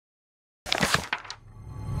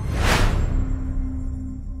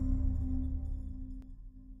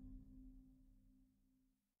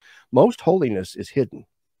Most holiness is hidden.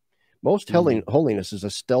 Most Mm. holiness is a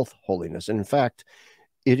stealth holiness. And in fact,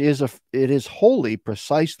 it is holy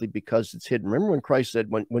precisely because it's hidden. Remember when Christ said,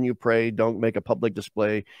 when you pray, don't make a public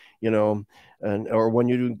display, or when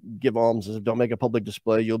you give alms, don't make a public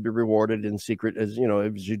display, you'll be rewarded in secret, as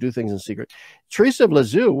you do things in secret. Teresa of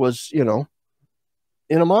Lisieux was, in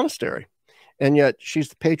a monastery, and yet she's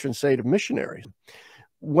the patron saint of missionaries.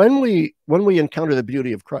 When we encounter the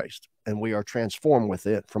beauty of Christ and we are transformed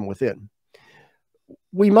from within,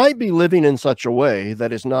 we might be living in such a way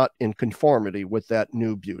that is not in conformity with that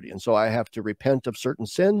new beauty. And so I have to repent of certain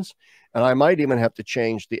sins, and I might even have to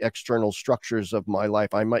change the external structures of my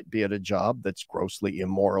life. I might be at a job that's grossly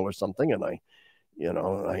immoral or something, and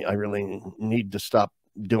I really need to stop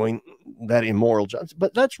doing that immoral job.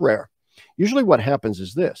 But that's rare. Usually what happens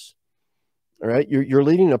is this. All right, you're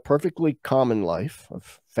leading a perfectly common life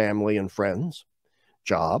of family and friends,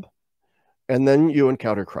 job, and then you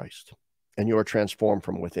encounter Christ and you are transformed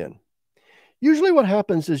from within. Usually what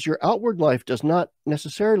happens is your outward life does not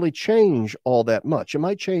necessarily change all that much. It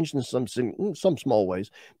might change in some small ways,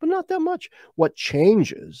 but not that much. What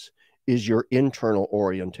changes is your internal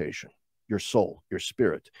orientation, your soul, your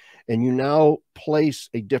spirit. And you now place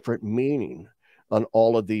a different meaning on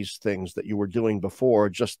all of these things that you were doing before,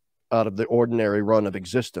 just out of the ordinary run of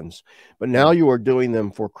existence. But now you are doing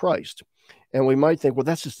them for Christ. And we might think, well,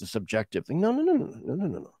 that's just a subjective thing.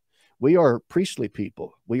 No. We are priestly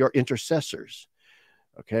people. We are intercessors.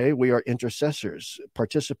 Okay. We are intercessors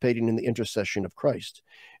participating in the intercession of Christ.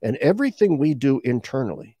 And everything we do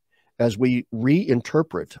internally, as we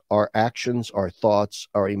reinterpret our actions, our thoughts,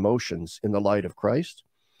 our emotions in the light of Christ,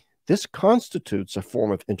 this constitutes a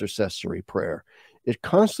form of intercessory prayer. It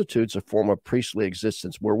constitutes a form of priestly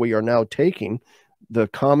existence where we are now taking the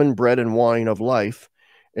common bread and wine of life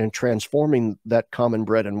and transforming that common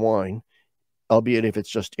bread and wine, albeit if it's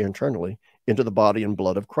just internally, into the body and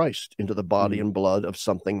blood of Christ, into the body and blood of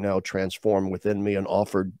something now transformed within me and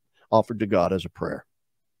offered to God as a prayer.